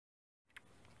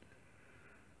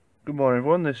Good morning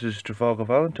everyone, this is Travalgar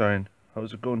Valentine.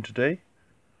 How's it going today?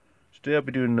 Today I'll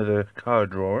be doing another car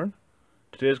drawing.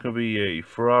 Today's going to be a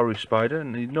Ferrari Spider,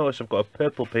 and you notice I've got a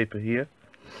purple paper here.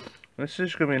 This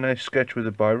is going to be a nice sketch with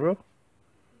a biro.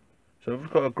 So I've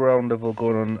got a ground level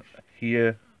going on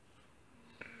here.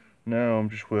 Now I'm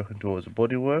just working towards the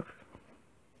bodywork.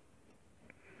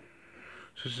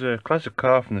 So this is a classic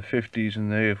car from the 50s,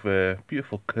 and they have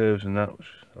beautiful curves and that, which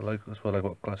I like. That's what I like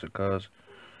about classic cars.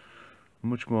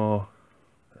 Much more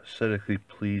aesthetically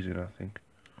pleasing, I think.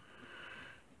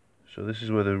 So this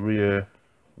is where the rear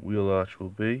wheel arch will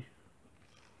be.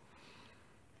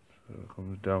 So it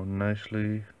comes down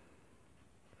nicely,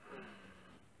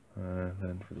 and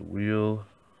then for the wheel,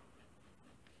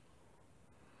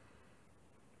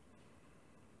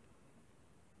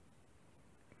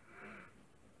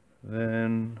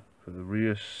 then for the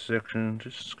rear section,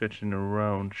 just sketching a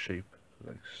round shape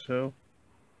like so.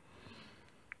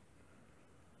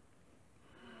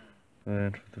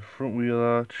 Then for the front wheel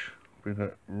arch, bring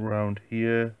that round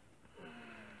here.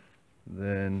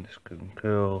 Then this can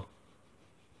curl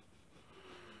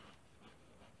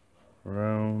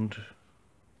round,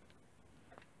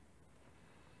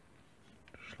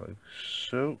 just like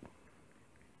so.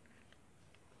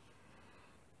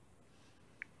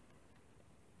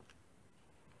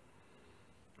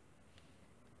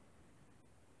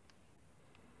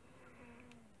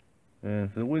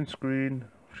 And for the windscreen,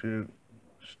 should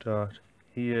start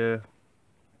here.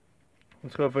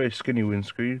 It's got a very skinny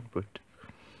windscreen, but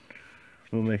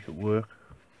we'll make it work.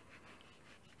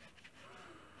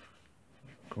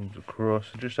 Comes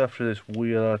across, and just after this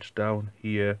wheel arch down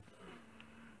here,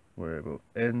 where it about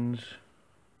ends.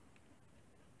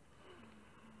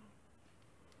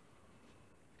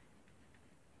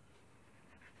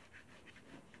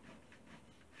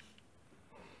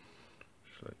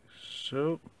 Just like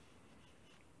so.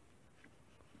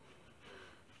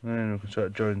 Then we can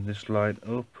start joining this line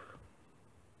up.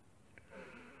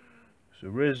 So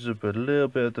it raises up a little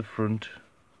bit at the front,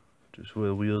 just where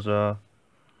the wheels are,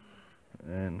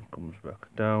 and comes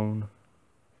back down.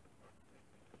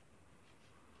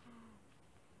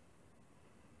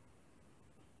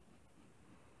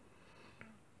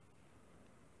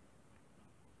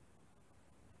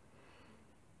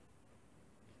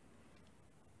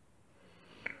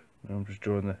 Now I'm just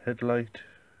drawing the headlight.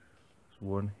 There's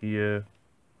one here.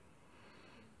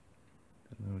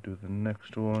 And then we'll do the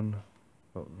next one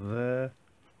about there.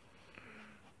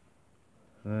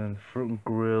 And then front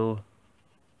grille.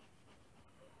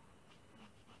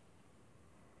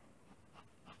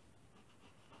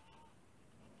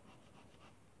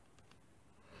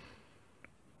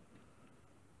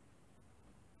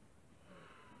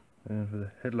 And for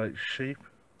the headlight shape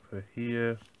for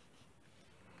here,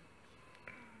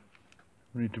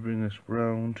 we need to bring this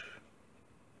round.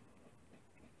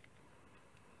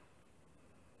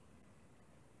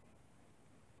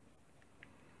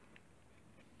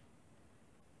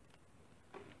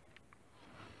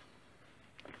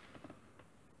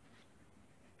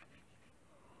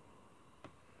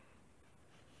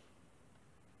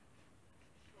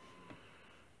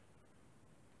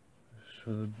 For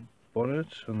the bonnet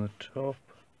on the top,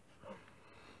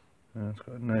 and it's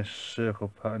got a nice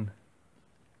circle pattern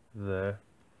there.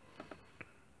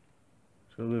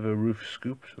 So we have a roof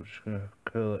scoop, so I'm just going to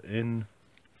curl it in.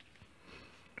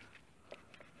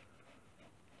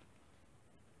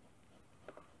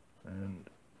 And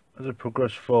as I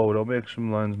progress forward, I'll make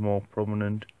some lines more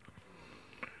prominent,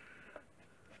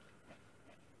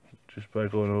 just by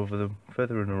going over them,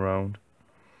 feathering around.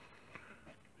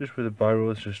 Just with a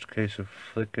biro, it's just a case of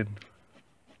flicking,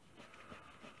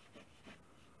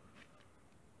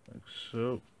 like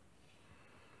so.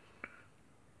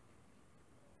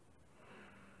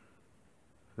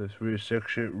 This rear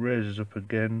section raises up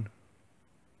again,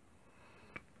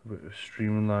 a bit of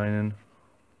streamlining.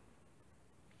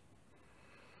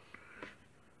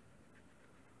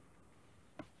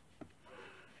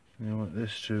 You want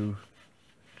this to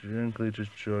gently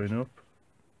just join up.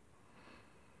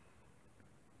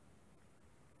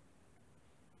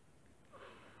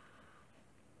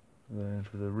 Then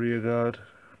for the rear guard,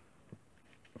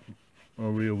 or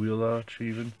rear wheel arch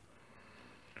even.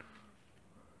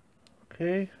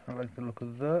 Okay, I like the look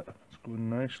of that, it's going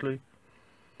nicely.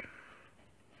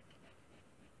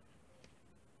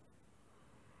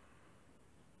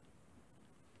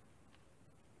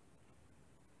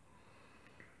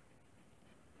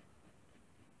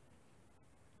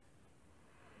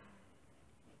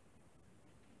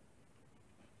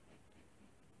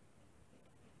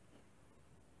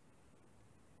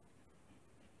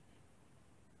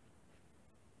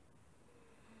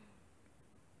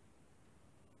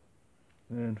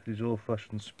 And these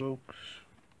old-fashioned spokes,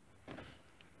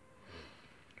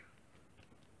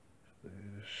 they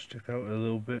just stick out a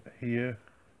little bit here.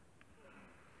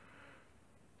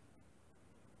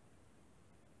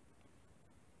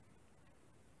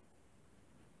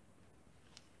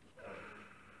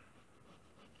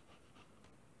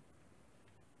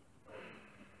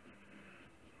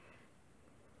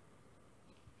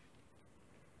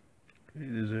 Okay,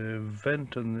 there's a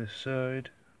vent on this side.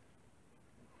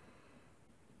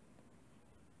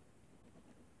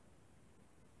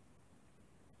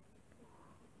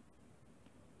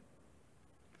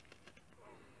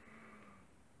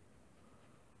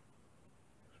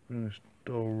 Bring this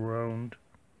door round.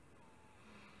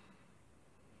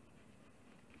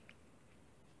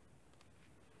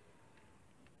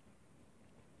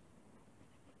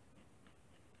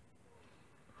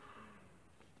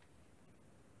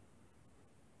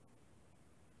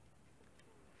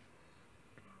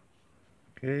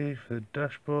 Okay, for the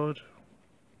dashboard.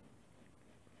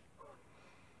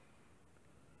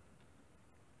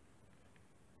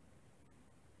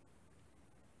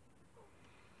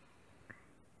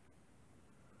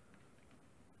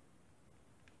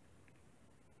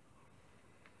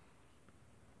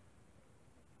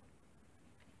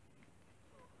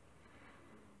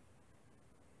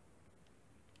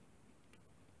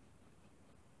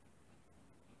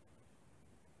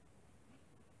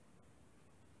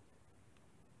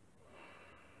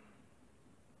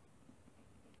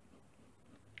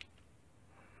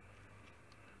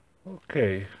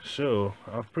 Okay, so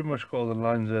I've pretty much got all the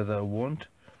lines there that I want,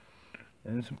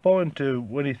 and it's important to,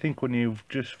 when you've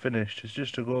just finished, is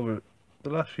just to go over the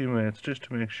last few minutes just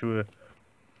to make sure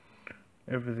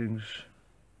everything's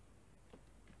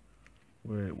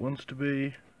where it wants to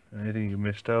be, anything you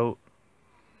missed out.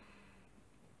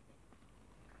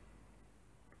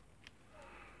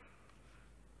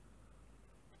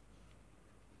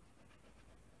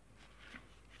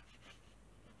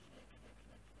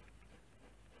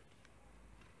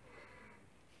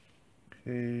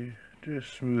 Okay,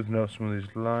 just smoothing out some of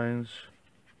these lines.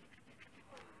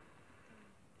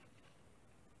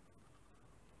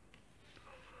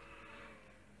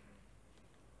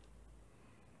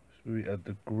 So we add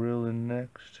the grill in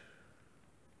next.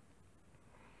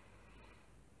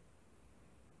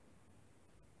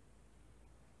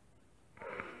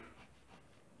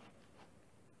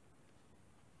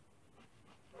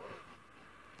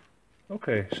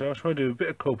 Okay, so I'll try to do a bit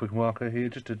of Copic marker here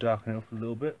just to darken it up a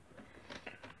little bit.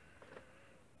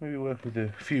 Maybe work with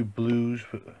a few blues,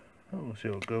 but we'll see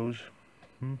how it goes.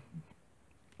 So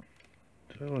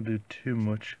I don't want to do too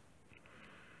much.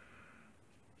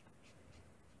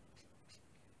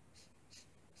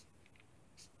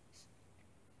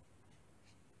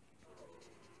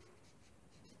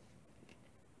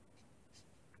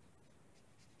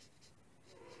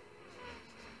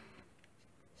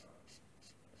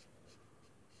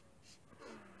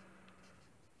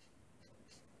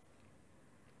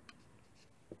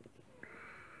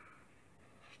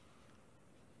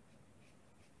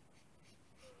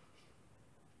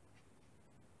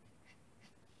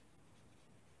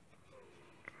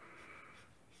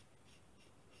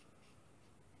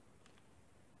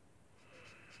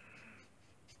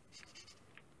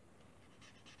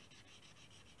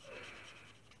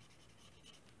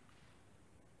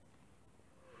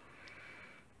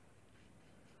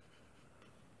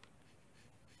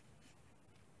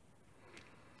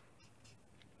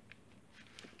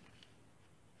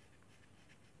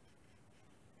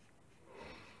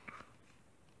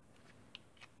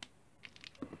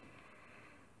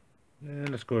 Yeah,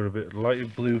 let's go a bit lighter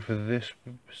blue for this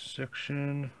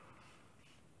section.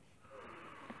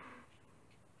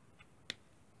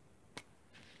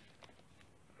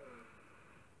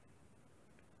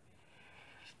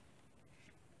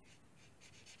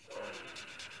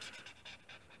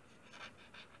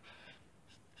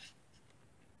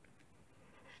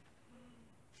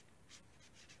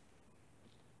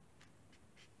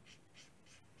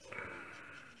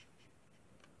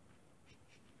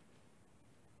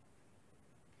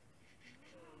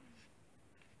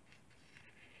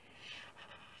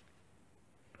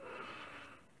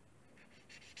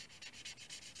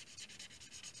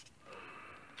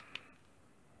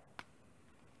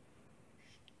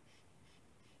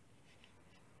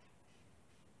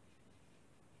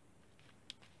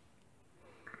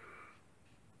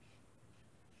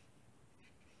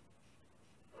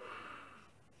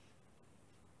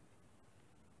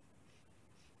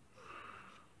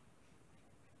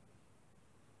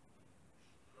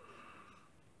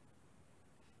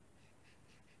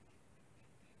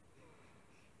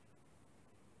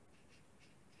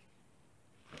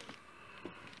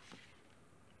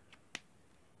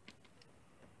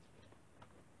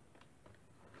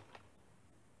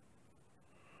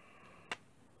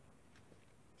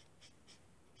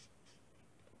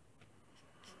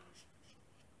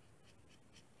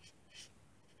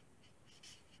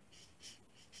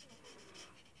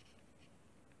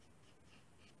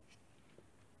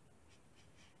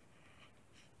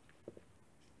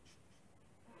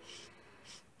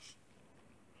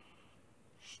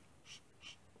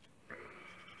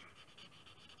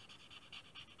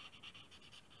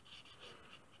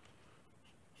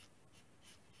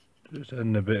 Just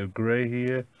adding a bit of grey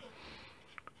here.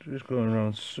 Just going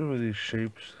around some of these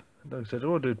shapes. Like I said, I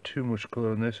don't want to do too much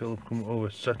colour on this, it'll become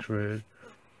oversaturated.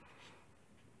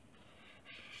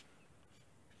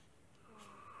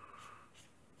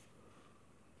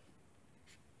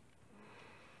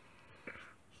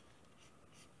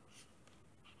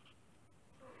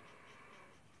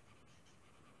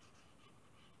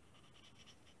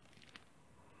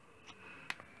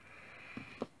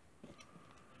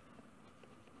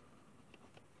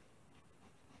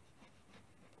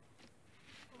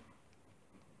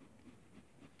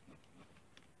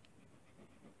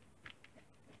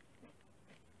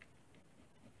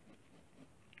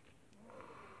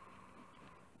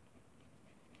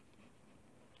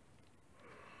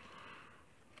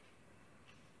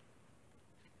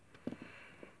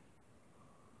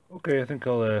 Okay, I think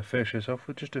I'll finish this off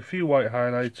with just a few white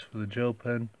highlights for the gel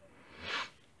pen.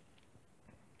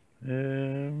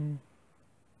 So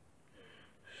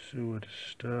where to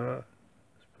start?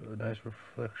 Let's put a nice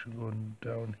reflection going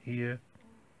down here.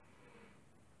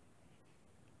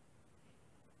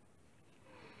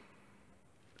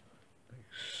 Like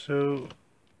so.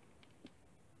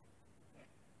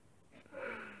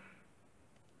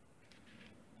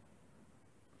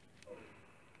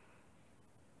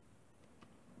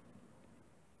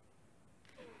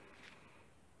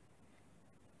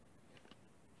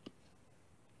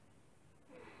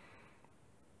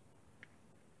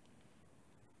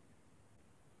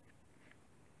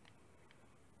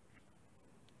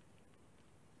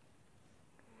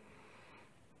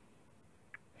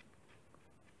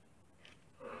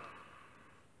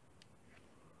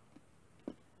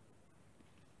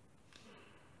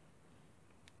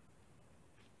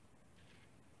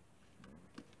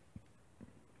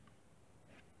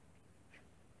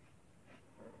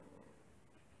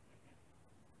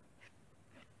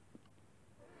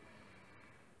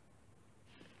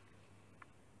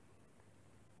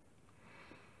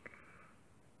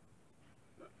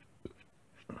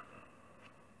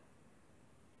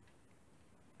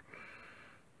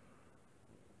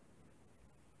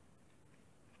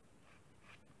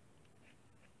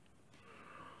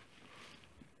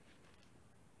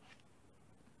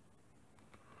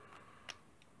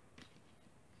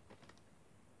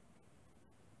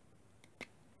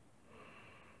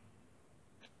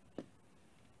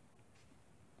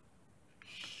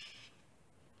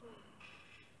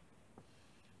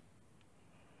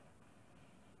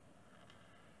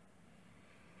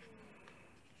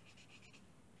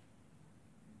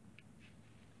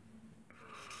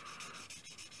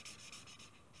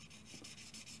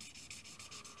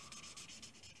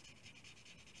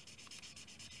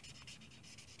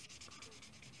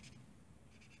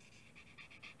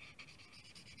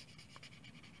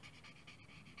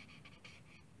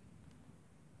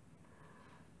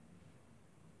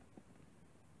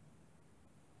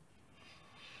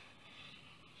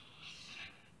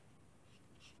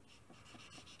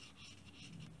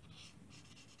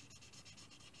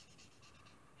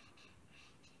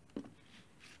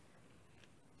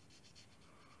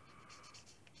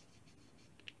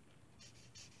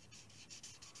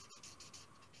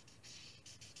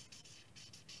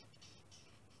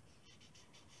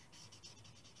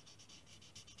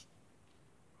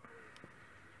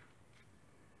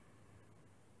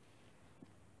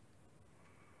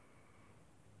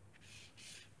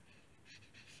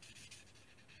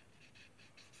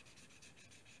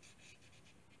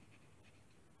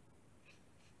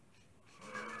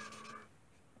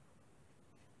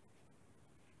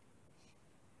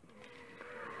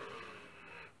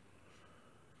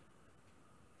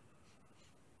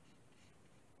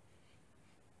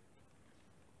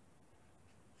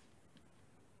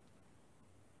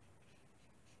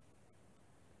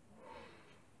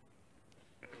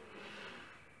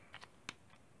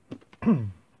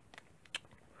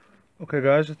 Okay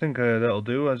guys, I think that'll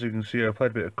do. As you can see, I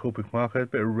applied a bit of Copic marker, a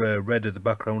bit of red at the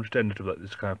background, just ended up like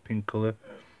this kind of pink colour.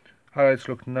 Highlights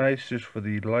look nice, just for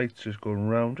the lights just going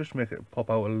around, just to make it pop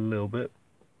out a little bit.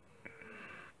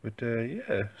 But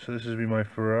yeah, so this has been my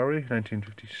Ferrari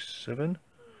 1957.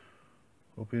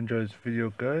 Hope you enjoyed this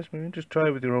video guys. Maybe just try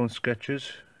it with your own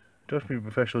sketches. Don't have to be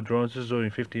professional drawings, this is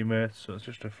only 15 minutes, so it's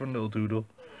just a fun little doodle.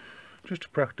 Just to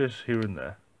practice here and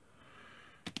there.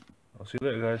 I'll see you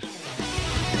later guys.